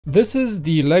This is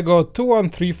the LEGO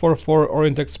 21344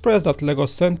 Orient Express that LEGO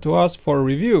sent to us for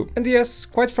review. And yes,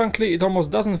 quite frankly, it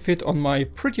almost doesn't fit on my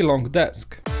pretty long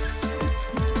desk.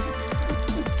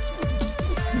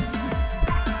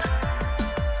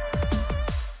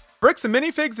 Bricks and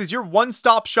Minifigs is your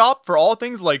one-stop shop for all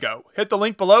things LEGO. Hit the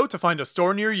link below to find a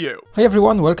store near you. Hi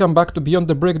everyone, welcome back to Beyond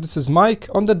the Brick. This is Mike.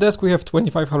 On the desk we have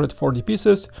 2540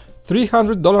 pieces,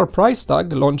 $300 price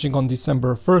tag launching on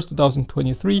December 1st,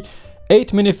 2023,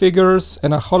 8 minifigures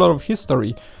and a whole lot of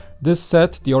history. This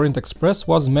set, the Orient Express,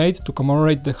 was made to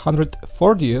commemorate the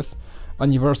 140th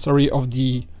anniversary of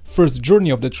the first journey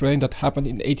of the train that happened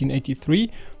in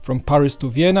 1883 from Paris to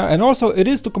Vienna, and also it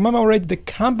is to commemorate the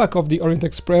comeback of the Orient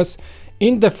Express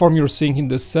in the form you're seeing in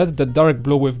this set, the dark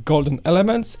blue with golden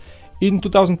elements, in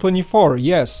 2024.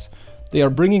 Yes, they are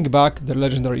bringing back the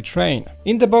legendary train.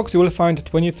 In the box you will find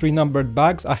 23 numbered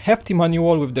bags, a hefty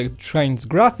manual with the train's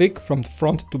graphic from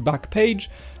front to back page,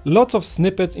 lots of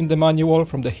snippets in the manual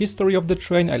from the history of the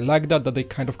train. I like that they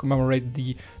kind of commemorate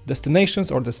the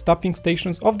destinations or the stopping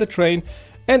stations of the train,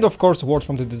 and of course words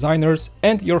from the designers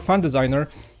and your fan designer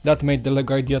that made the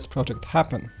LEGO Ideas project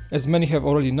happen. As many have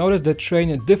already noticed, the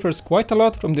train differs quite a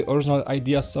lot from the original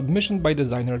idea submission by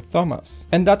designer Thomas.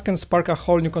 And that can spark a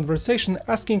whole new conversation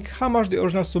asking how much the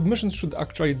original submissions should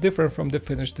actually differ from the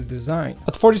finished design.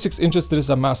 At 46 inches there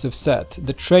is a massive set.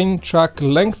 The train track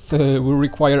length will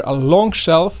require a long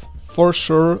shelf for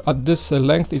sure. At this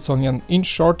length it's only an inch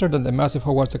shorter than the massive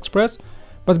Hogwarts Express.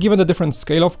 But given the different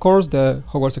scale, of course, the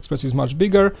Hogwarts Express is much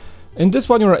bigger. In this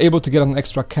one you are able to get an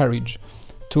extra carriage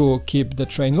to keep the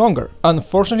train longer.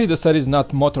 Unfortunately, the set is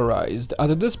not motorized.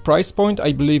 At this price point,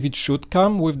 I believe it should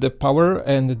come with the power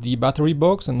and the battery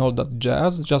box and all that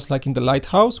jazz, just like in the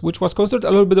Lighthouse, which was considered a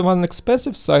little bit of an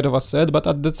expensive side of a set, but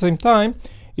at the same time,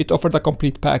 it offered a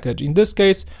complete package. In this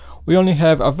case, we only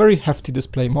have a very hefty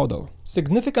display model.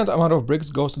 Significant amount of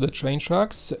bricks goes to the train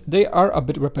tracks. They are a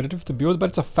bit repetitive to build, but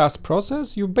it's a fast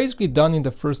process. You're basically done in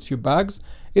the first few bags.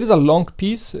 It is a long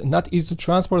piece, not easy to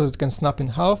transport as it can snap in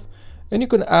half. And you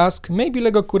can ask, maybe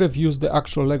LEGO could have used the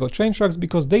actual LEGO train tracks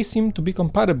because they seem to be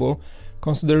compatible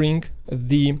considering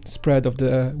the spread of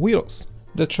the wheels.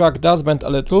 The track does bend a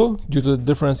little due to the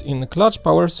difference in clutch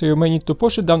power, so you may need to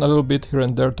push it down a little bit here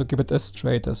and there to keep it as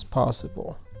straight as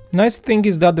possible. Nice thing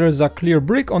is that there is a clear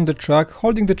brick on the track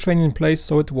holding the train in place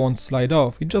so it won't slide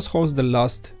off. It just holds the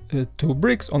last two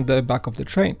bricks on the back of the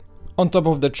train. On top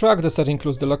of the track, the set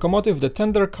includes the locomotive, the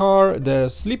tender car, the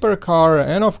sleeper car,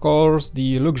 and of course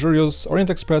the luxurious Orient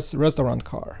Express restaurant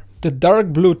car. The dark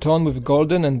blue tone with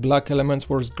golden and black elements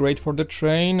works great for the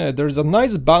train. There's a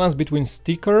nice balance between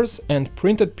stickers and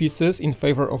printed pieces in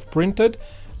favor of printed.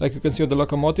 Like you can see on the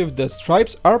locomotive, the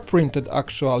stripes are printed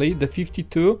actually, the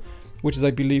 52, which is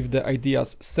I believe the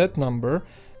Ideas set number,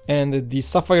 and the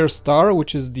Sapphire Star,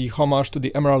 which is the homage to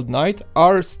the Emerald Knight,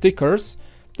 are stickers.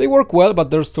 They work well,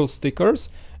 but they're still stickers.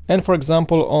 And for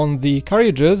example, on the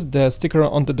carriages, the sticker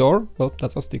on the door, well,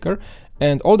 that's a sticker,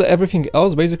 and all the everything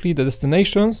else, basically the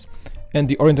destinations and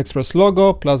the Orient Express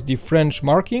logo, plus the French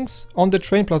markings on the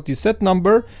train, plus the set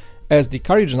number as the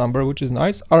carriage number, which is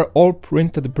nice, are all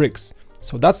printed bricks.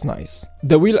 So that's nice.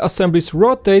 The wheel assemblies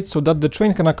rotate so that the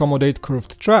train can accommodate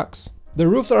curved tracks. The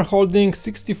roofs are holding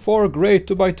 64 great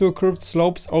 2x2 curved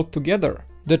slopes altogether.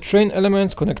 The train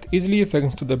elements connect easily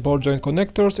thanks to the ball joint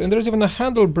connectors, and there's even a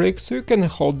handle brake so you can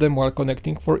hold them while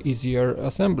connecting for easier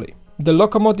assembly. The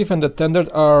locomotive and the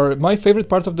tender are my favorite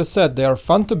parts of the set. They are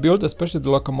fun to build, especially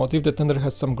the locomotive. The tender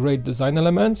has some great design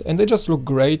elements and they just look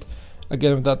great.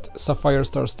 Again, with that Sapphire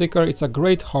Star sticker, it's a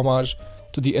great homage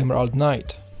to the Emerald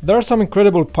Knight. There are some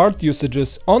incredible part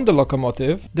usages on the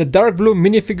locomotive. The dark blue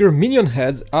minifigure minion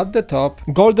heads at the top,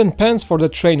 golden pens for the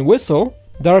train whistle,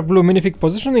 dark blue minifig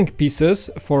positioning pieces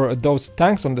for those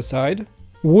tanks on the side,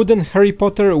 wooden Harry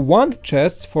Potter wand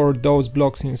chests for those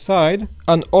blocks inside,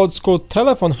 an old school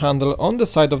telephone handle on the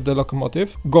side of the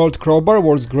locomotive, gold crowbar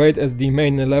works great as the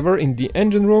main lever in the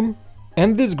engine room,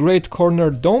 and this great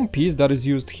corner dome piece that is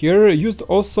used here, used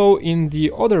also in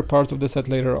the other parts of the set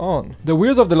later on. The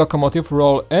wheels of the locomotive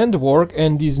roll and work,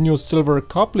 and these new silver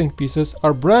coupling pieces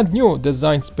are brand new,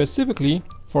 designed specifically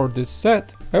for this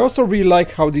set. I also really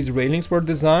like how these railings were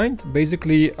designed,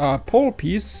 basically a pole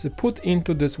piece put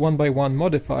into this 1x1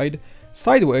 modified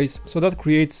sideways, so that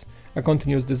creates a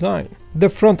continuous design. The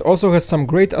front also has some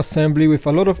great assembly with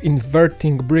a lot of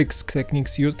inverting bricks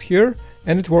techniques used here,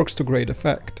 and it works to great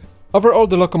effect. Overall,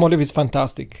 the locomotive is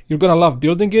fantastic. You're gonna love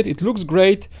building it, it looks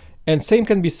great, and same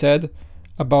can be said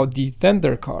about the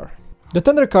tender car. The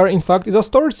tender car, in fact, is a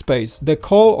storage space. The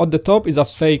coal at the top is a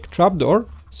fake trapdoor,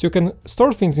 so you can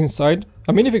store things inside.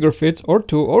 A minifigure fits, or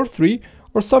two or three,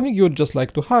 or something you would just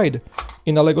like to hide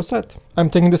in a LEGO set. I'm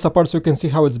taking this apart so you can see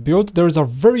how it's built. There is a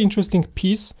very interesting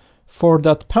piece for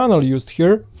that panel used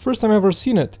here. First time I've ever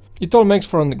seen it. It all makes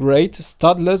for a great,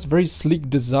 studless, very sleek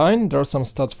design. There are some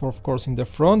studs for, of course, in the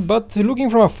front, but looking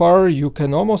from afar, you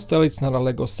can almost tell it's not a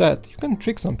LEGO set. You can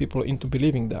trick some people into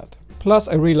believing that. Plus,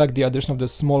 I really like the addition of the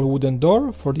small wooden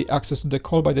door for the access to the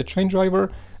call by the train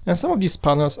driver, and some of these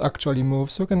panels actually move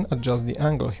so you can adjust the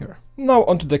angle here. Now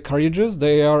onto the carriages.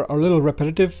 They are a little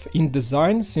repetitive in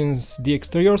design since the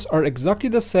exteriors are exactly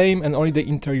the same and only the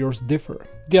interiors differ.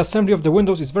 The assembly of the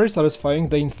windows is very satisfying.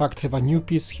 They in fact have a new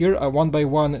piece here, a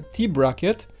 1x1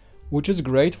 T-bracket, which is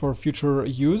great for future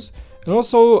use. And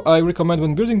also I recommend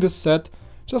when building this set,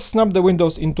 just snap the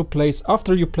windows into place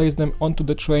after you place them onto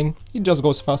the train. It just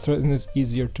goes faster and is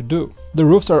easier to do. The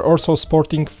roofs are also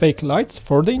sporting fake lights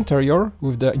for the interior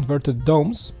with the inverted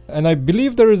domes. And I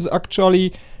believe there is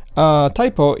actually a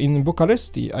typo in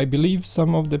Bucharesti. I believe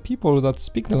some of the people that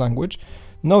speak the language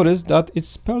noticed that it's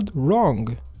spelled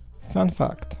wrong. Fun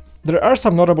fact. There are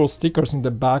some notable stickers in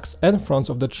the backs and fronts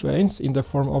of the trains in the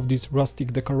form of these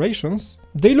rustic decorations.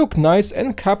 They look nice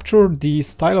and capture the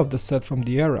style of the set from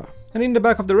the era. And in the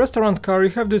back of the restaurant car you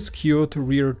have this cute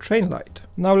rear train light.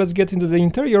 Now let's get into the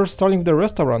interior, starting with the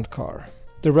restaurant car.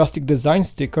 The rustic design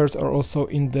stickers are also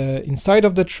in the inside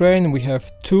of the train. We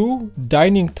have two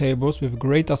dining tables with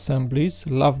great assemblies.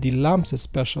 Love the lamps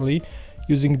especially,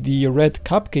 using the red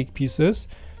cupcake pieces.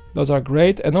 Those are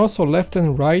great. And also left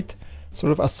and right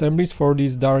sort of assemblies for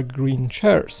these dark green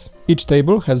chairs. Each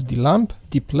table has the lamp,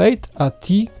 the plate, a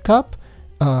tea cup,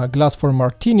 a glass for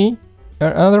martini,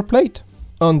 and another plate.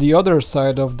 On the other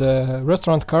side of the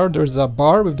restaurant car, there's a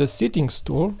bar with the sitting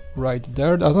stool right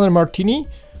there. There's another martini,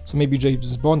 so maybe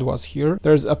James Bond was here.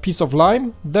 There's a piece of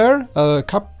lime there, a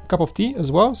cup of tea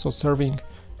as well, so serving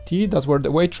tea. That's where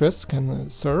the waitress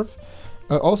can serve.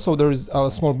 Also, there is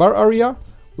a small bar area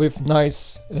with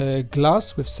nice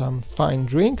glass with some fine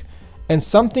drink. And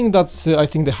something that's, I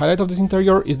think, the highlight of this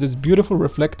interior is this beautiful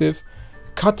reflective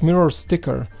cut mirror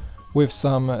sticker with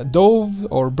some dove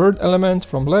or bird element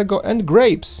from LEGO and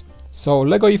grapes, so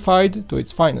LEGOified to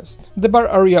its finest. The bar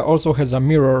area also has a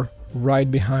mirror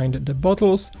right behind the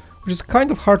bottles, which is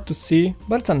kind of hard to see,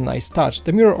 but it's a nice touch.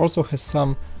 The mirror also has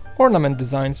some ornament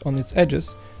designs on its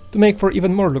edges to make for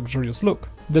even more luxurious look.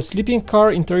 The sleeping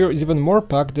car interior is even more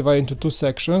packed, divided into two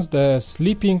sections. The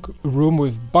sleeping room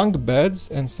with bunk beds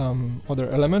and some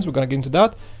other elements, we're gonna get into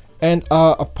that, and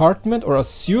an apartment or a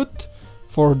suite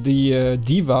for the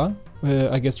diva,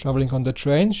 I guess traveling on the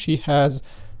train. She has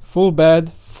full bed,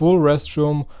 full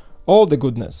restroom, all the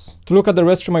goodness. To look at the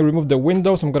restroom, I removed the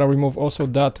windows. I'm gonna remove also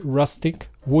that rustic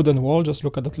wooden wall. Just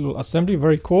look at that little assembly,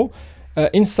 very cool.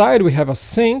 Inside we have a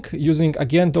sink using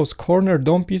again those corner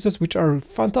dome pieces, which are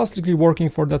fantastically working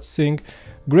for that sink.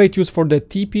 Great use for the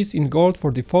T-piece in gold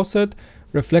for the faucet.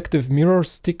 Reflective mirror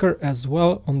sticker as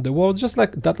well on the walls, just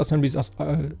like that assembly is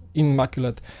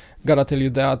immaculate. Gotta tell you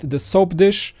that. The soap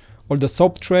dish or the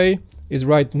soap tray is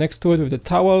right next to it with the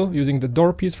towel, using the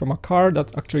door piece from a car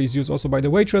that actually is used also by the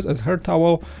waitress as her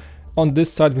towel. On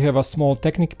this side we have a small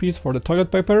Technic piece for the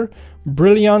toilet paper.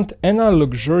 Brilliant and a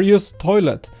luxurious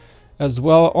toilet as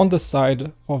well on the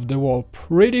side of the wall.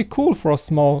 Pretty cool for a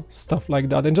small stuff like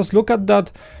that. And just look at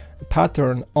that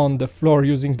pattern on the floor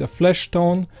using the flesh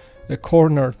tone, the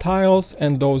corner tiles,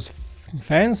 and those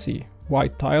fancy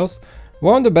white tiles.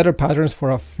 One of the better patterns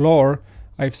for a floor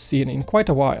I've seen in quite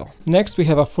a while. Next we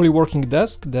have a fully working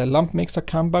desk. The lamp makes a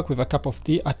comeback with a cup of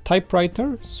tea, a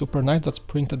typewriter, super nice, that's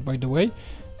printed by the way,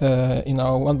 in a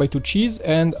 1x2 cheese,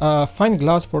 and a fine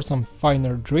glass for some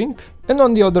finer drink. And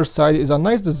on the other side is a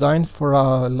nice design for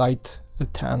a light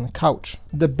tan couch.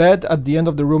 The bed at the end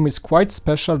of the room is quite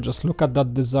special. Just look at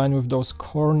that design with those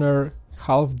corner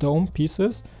half dome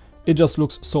pieces. It just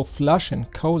looks so flush and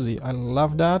cozy. I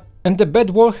love that. And the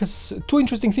bed wall has two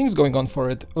interesting things going on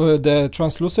for it. The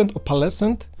translucent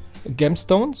opalescent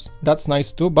gemstones, that's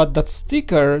nice too, but that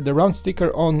sticker, the round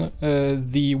sticker on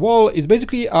the wall is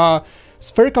basically a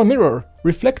spherical mirror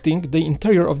reflecting the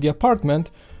interior of the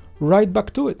apartment right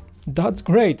back to it. That's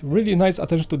great, really nice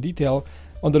attention to detail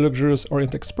on the luxurious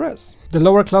Orient Express. The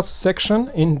lower class section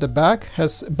in the back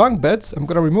has bunk beds. I'm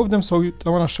gonna remove them, so I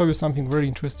wanna show you something very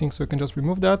interesting, so you can just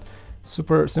remove that.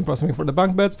 Super simple assembly for the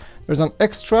bunk beds. There's an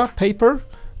extra paper,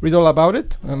 read all about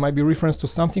it. Might be reference to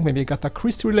something, maybe Agatha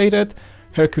Christie related,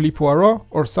 Hercule Poirot,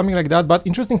 or something like that. But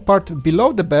interesting part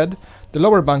below the bed, the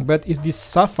lower bunk bed, is this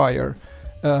sapphire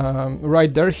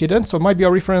right there hidden. So it might be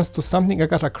a reference to something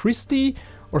Agatha Christie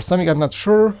or something. I'm not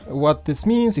sure what this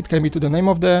means. It can be to the name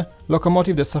of the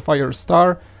locomotive, the Sapphire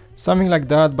Star, something like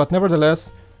that. But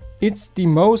nevertheless, It's the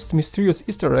most mysterious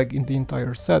Easter egg in the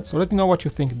entire set, so let me know what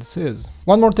you think this is.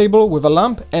 One more table with a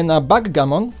lamp and a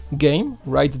backgammon game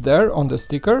right there on the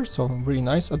sticker, so really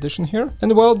nice addition here.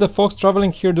 And well, the folks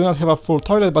traveling here do not have a full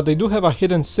toilet, but they do have a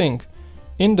hidden sink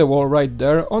in the wall right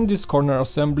there on this corner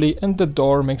assembly, and the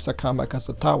door makes a comeback as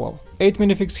a towel. 8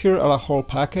 minifigs here are a whole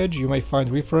package. You may find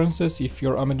references if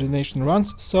your imagination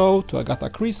runs so to Agatha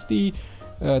Christie.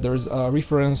 There's a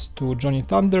reference to Johnny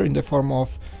Thunder in the form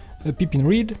of Pippin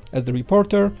Reed as the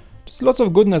reporter. Just lots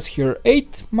of goodness here.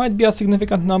 8 might be a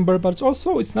significant number, but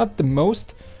it's not the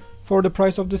most for the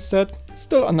price of this set. It's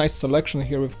still a nice selection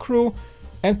here with crew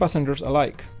and passengers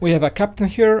alike. We have a captain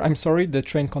here, I'm sorry, the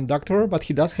train conductor, but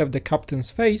he does have the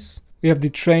captain's face. We have the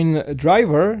train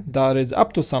driver that is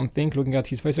up to something, looking at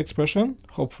his face expression,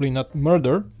 hopefully not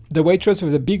murder. The waitress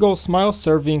with a big old smile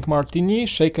serving martini,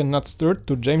 shaken not stirred,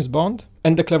 to James Bond.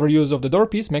 And the clever use of the door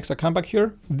piece makes a comeback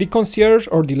here. The concierge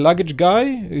or the luggage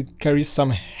guy carries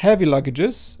some heavy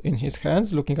luggages in his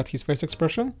hands, looking at his face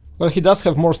expression. Well, he does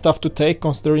have more stuff to take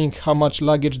considering how much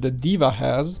luggage the diva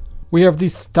has. We have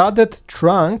this studded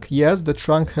trunk. Yes, the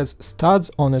trunk has studs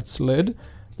on its lid.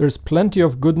 There's plenty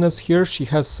of goodness here. She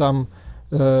has some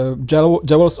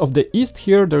jewels of the East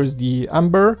here. There's the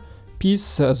amber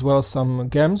piece as well as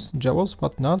some gems, jewels,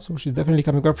 whatnot. So she's definitely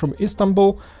coming up from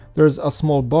Istanbul. There's a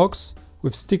small box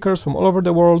with stickers from all over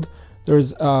the world.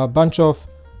 There's a bunch of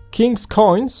king's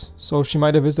coins, so she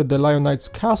might have visited the Lion Knight's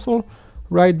castle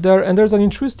right there. And there's an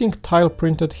interesting tile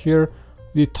printed here,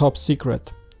 the top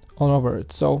secret, all over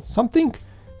it. So something,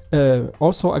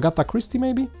 also Agatha Christie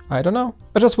maybe? I don't know.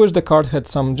 I just wish the card had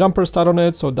some jumper stud on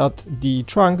it so that the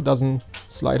trunk doesn't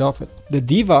slide off it. The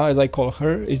diva, as I call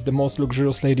her, is the most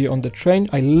luxurious lady on the train.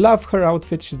 I love her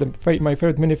outfit. She's my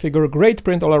favorite minifigure. Great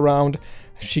print all around.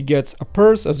 She gets a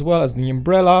purse as well as the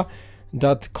umbrella,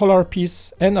 that collar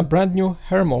piece, and a brand new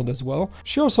hair mold as well.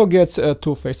 She also gets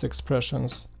two face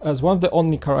expressions as one of the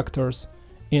only characters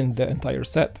in the entire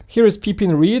set. Here is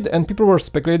Pippin Reed, and people were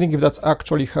speculating if that's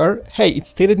actually her. Hey, it's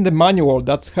stated in the manual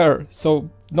that's her, so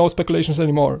no speculations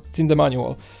anymore. It's in the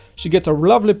manual. She gets a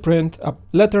lovely print, a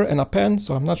letter and a pen,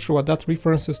 so I'm not sure what that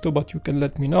references to, but you can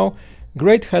let me know.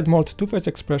 Great head mold, two face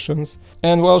expressions,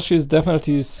 and well, she's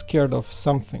definitely scared of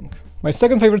something. My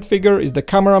second favorite figure is the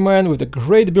cameraman with a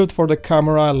great build for the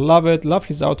camera. Love it, love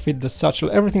his outfit, the satchel,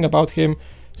 everything about him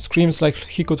screams like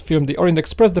he could film the Orient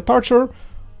Express departure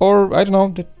or, I don't know,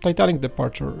 the Titanic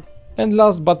departure. And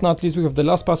last but not least, we have the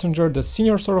last passenger, the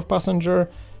senior sort of passenger.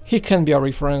 He can be a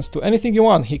reference to anything you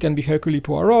want. He can be Hercule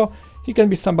Poirot, he can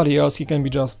be somebody else, he can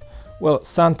be just, well,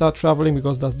 Santa traveling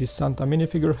because that's the Santa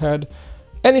minifigure head.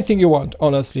 Anything you want,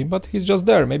 honestly, but he's just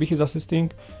there. Maybe he's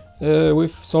assisting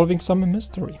with solving some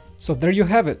mystery. So there you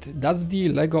have it. That's the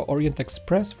LEGO Orient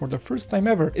Express for the first time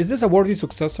ever. Is this a worthy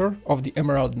successor of the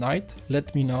Emerald Knight?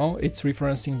 Let me know. It's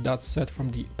referencing that set from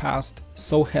the past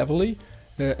so heavily.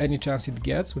 Any chance it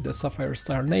gets with the Sapphire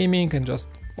Star naming and just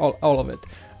all of it.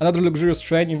 Another luxurious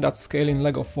train in that scale in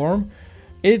LEGO form.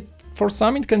 For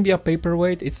some it can be a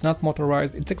paperweight. It's not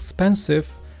motorized. It's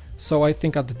expensive. So I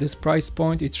think at this price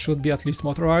point it should be at least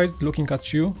motorized. Looking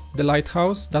at you, the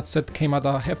Lighthouse, that set came at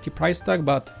a hefty price tag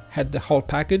but had the whole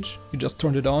package. You just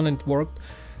turned it on and it worked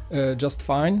just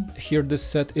fine. Here this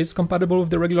set is compatible with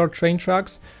the regular train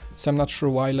tracks, so I'm not sure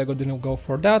why LEGO didn't go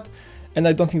for that. And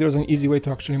I don't think there's an easy way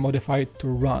to actually modify it to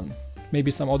run.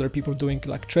 Maybe some other people doing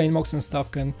like train mocks and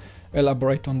stuff can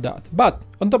elaborate on that. But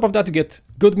on top of that you get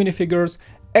good minifigures,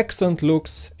 excellent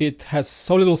looks. It has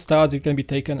so little studs, it can be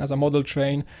taken as a model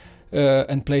train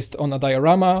and placed on a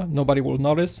diorama. Nobody will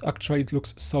notice. Actually, it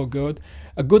looks so good.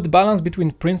 A good balance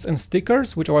between prints and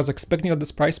stickers, which I was expecting at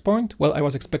this price point. Well, I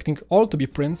was expecting all to be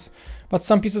prints, but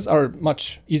some pieces are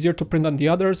much easier to print than the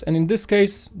others. And in this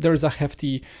case, there's a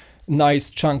hefty, nice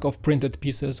chunk of printed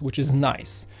pieces, which is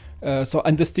nice.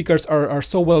 And the stickers are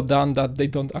so well done that they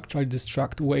don't actually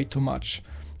distract way too much.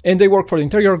 And they work for the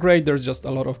interior grade. There's just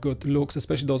a lot of good looks,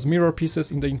 especially those mirror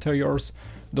pieces in the interiors.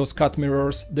 Those cut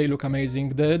mirrors, they look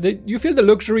amazing. You feel the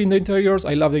luxury in the interiors.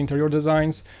 I love the interior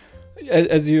designs.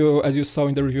 As you saw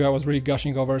in the review, I was really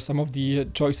gushing over some of the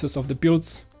choices of the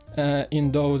builds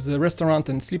in those restaurant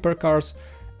and sleeper cars.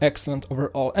 Excellent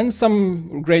overall. And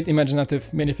some great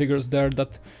imaginative minifigures there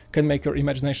that can make your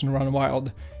imagination run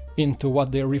wild into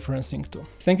what they're referencing to.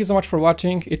 Thank you so much for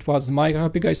watching. It was Mike. I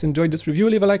hope you guys enjoyed this review.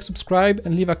 Leave a like, subscribe,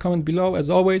 and leave a comment below. As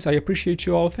always, I appreciate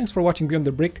you all. Thanks for watching Beyond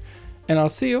the Brick. And I'll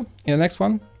see you in the next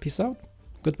one. Peace out.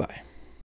 Goodbye.